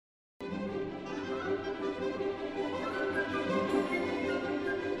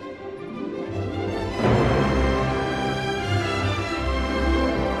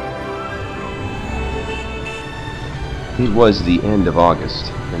It was the end of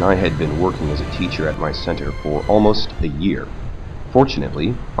August, and I had been working as a teacher at my center for almost a year.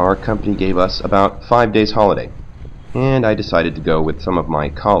 Fortunately, our company gave us about 5 days holiday, and I decided to go with some of my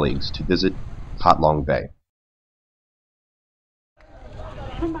colleagues to visit Halong Bay.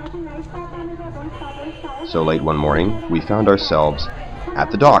 So late one morning, we found ourselves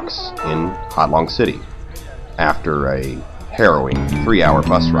at the docks in Halong City, after a harrowing 3-hour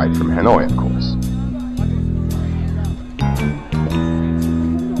bus ride from Hanoi, of course.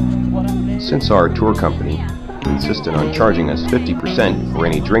 Since our tour company insisted on charging us 50% for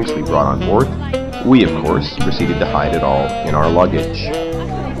any drinks we brought on board, we, of course, proceeded to hide it all in our luggage.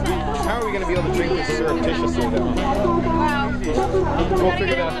 How are we going to be able to drink this surreptitiously, though? We'll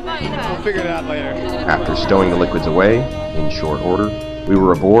figure it out later. After stowing the liquids away, in short order, we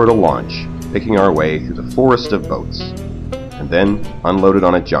were aboard a launch, picking our way through the forest of boats, and then unloaded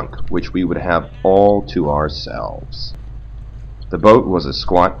on a junk, which we would have all to ourselves. The boat was a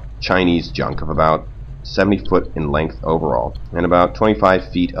squat Chinese junk of about 70 foot in length overall, and about 25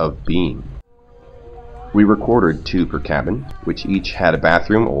 feet of beam. We were quartered 2 per cabin, which each had a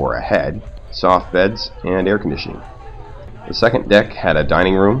bathroom or a head, soft beds, and air conditioning. The second deck had a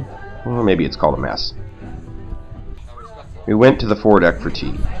dining room, or maybe it's called a mess. We went to the foredeck for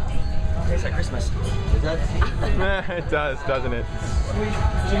tea. Tastes like Christmas. It does, doesn't it?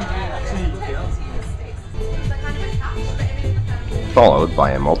 Followed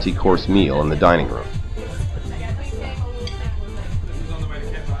by a multi-course meal in the dining room.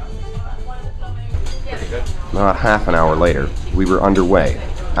 Not half an hour later, we were underway,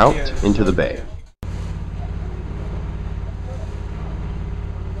 out into the bay.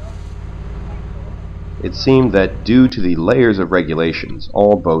 It seemed that due to the layers of regulations,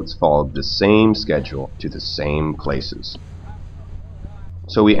 all boats followed the same schedule to the same places.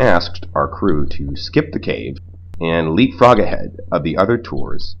 So we asked our crew to skip the cave and leapfrog ahead of the other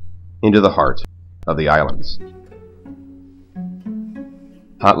tours into the heart of the islands.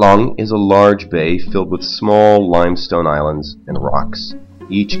 Halong is a large bay filled with small limestone islands and rocks,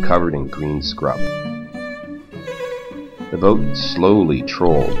 each covered in green scrub. The boat slowly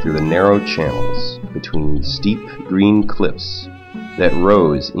trolled through the narrow channels between steep green cliffs that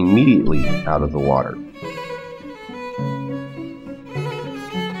rose immediately out of the water.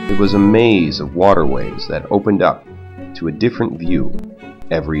 It was a maze of waterways that opened up to a different view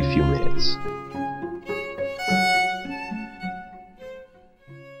every few minutes.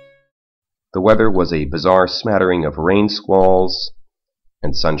 The weather was a bizarre smattering of rain squalls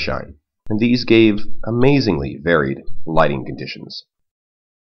and sunshine, and these gave amazingly varied lighting conditions.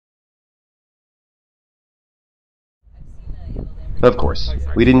 Of course,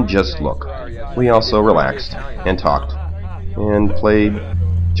 we didn't just look. We also relaxed and talked and played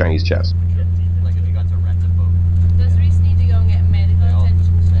Chinese chess. Does Reese need to go and get medical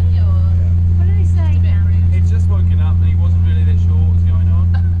attention? What did he say now? He'd just woken up and he wasn't really that sure what was going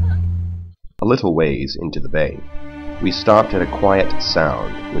on. A little ways into the bay, we stopped at a quiet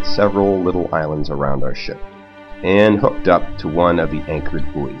sound with several little islands around our ship, and hooked up to one of the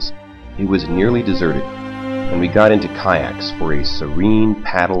anchored buoys. It was nearly deserted, and we got into kayaks for a serene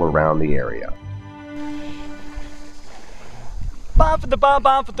paddle around the area. Bomb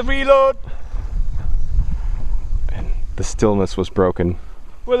for the reload! And the stillness was broken.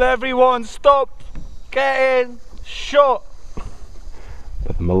 Will everyone stop getting shot?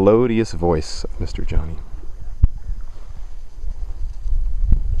 By the melodious voice of Mr. Johnny.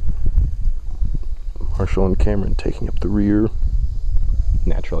 Marshall and Cameron taking up the rear.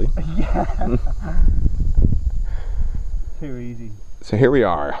 Naturally. Yeah. Too easy. So here we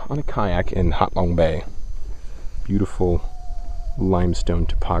are on a kayak in Halong Bay. Beautiful limestone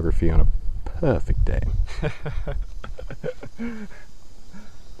topography on a perfect day.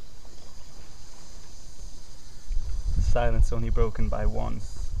 Silence only broken by one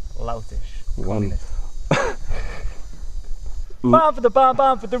loutish communist. Bomb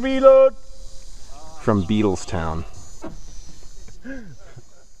for the reload! From Beatlestown.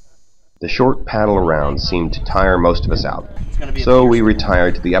 The short paddle around seemed to tire most of us out, so we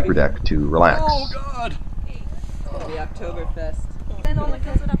retired to the upper deck to relax. Oh God! It'll be Oktoberfest. Then all the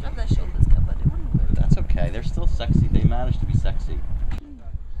girls would have to have their shoulders covered. It wouldn't work. That's okay, they're still sexy. They managed to be sexy.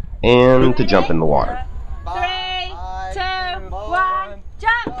 And to jump in the water. 3, 2, 1,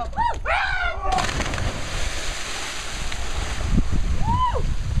 jump!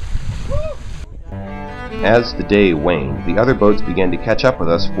 As the day waned, the other boats began to catch up with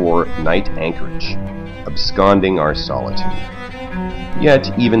us for night anchorage, absconding our solitude.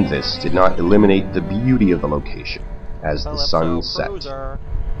 Yet even this did not eliminate the beauty of the location as the sun set.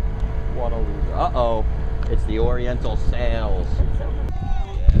 What a loser. Uh-oh. It's the Oriental sails.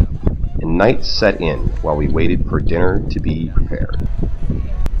 And night set in while we waited for dinner to be prepared.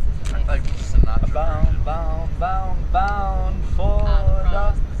 Bound, bound, bound, bound for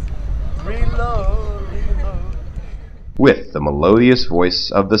the reload, reload. With the melodious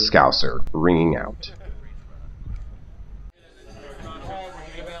voice of the Scouser ringing out.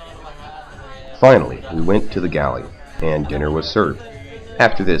 Finally, we went to the galley, and dinner was served.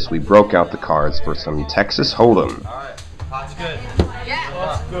 After this, we broke out the cards for some Texas Hold'em. Alright, that's good. Yeah.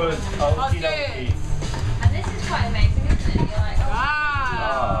 That's good. That's good. And this is quite amazing, isn't it? You're like,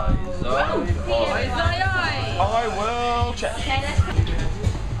 wow. I will check. Okay,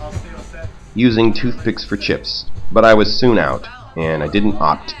 let's Using toothpicks for chips, but I was soon out, and I didn't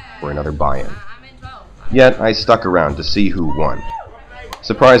opt for another buy-in. Yet I stuck around to see who won.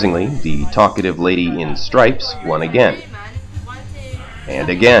 Surprisingly, the talkative lady in stripes won again. And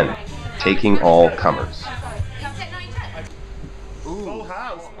again, taking all comers. Full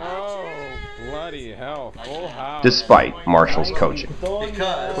house. Oh, bloody hell. Full house. Despite Marshall's coaching.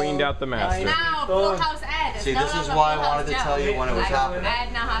 Because, Cleaned out the master. Now, Full House Ed. see, this is why I wanted to tell you when it was happening.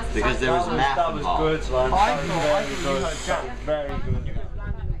 Ed now has Because there was math That was involved. good, man. I thought you had that. Very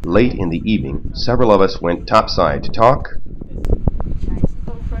good. Late in the evening, several of us went topside to talk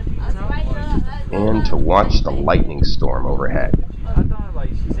and to watch the lightning storm overhead. I don't know, like,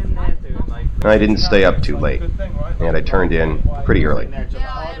 she's in there doing, like... I didn't stay up too late, Good thing, right? and I turned in pretty early.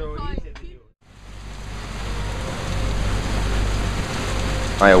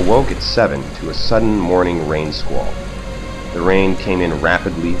 I awoke at 7 to a sudden morning rain squall. The rain came in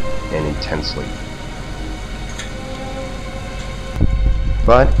rapidly and intensely.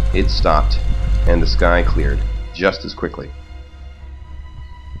 But it stopped, and the sky cleared just as quickly.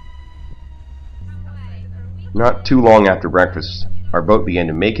 Not too long after breakfast, our boat began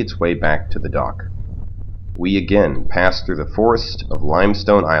to make its way back to the dock. We again passed through the forest of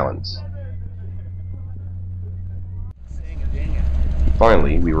limestone islands.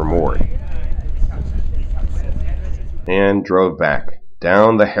 Finally, we were moored and drove back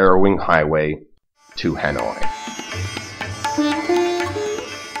down the harrowing highway to Hanoi.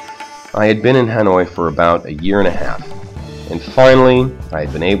 I had been in Hanoi for about a year and a half, and finally I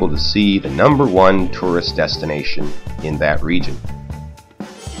had been able to see the #1 tourist destination in that region.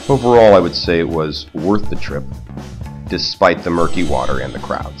 Overall, I would say it was worth the trip, despite the murky water and the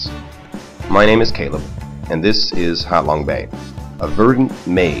crowds. My name is Caleb, and this is Halong Bay, a verdant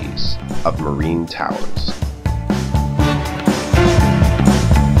maze of marine towers.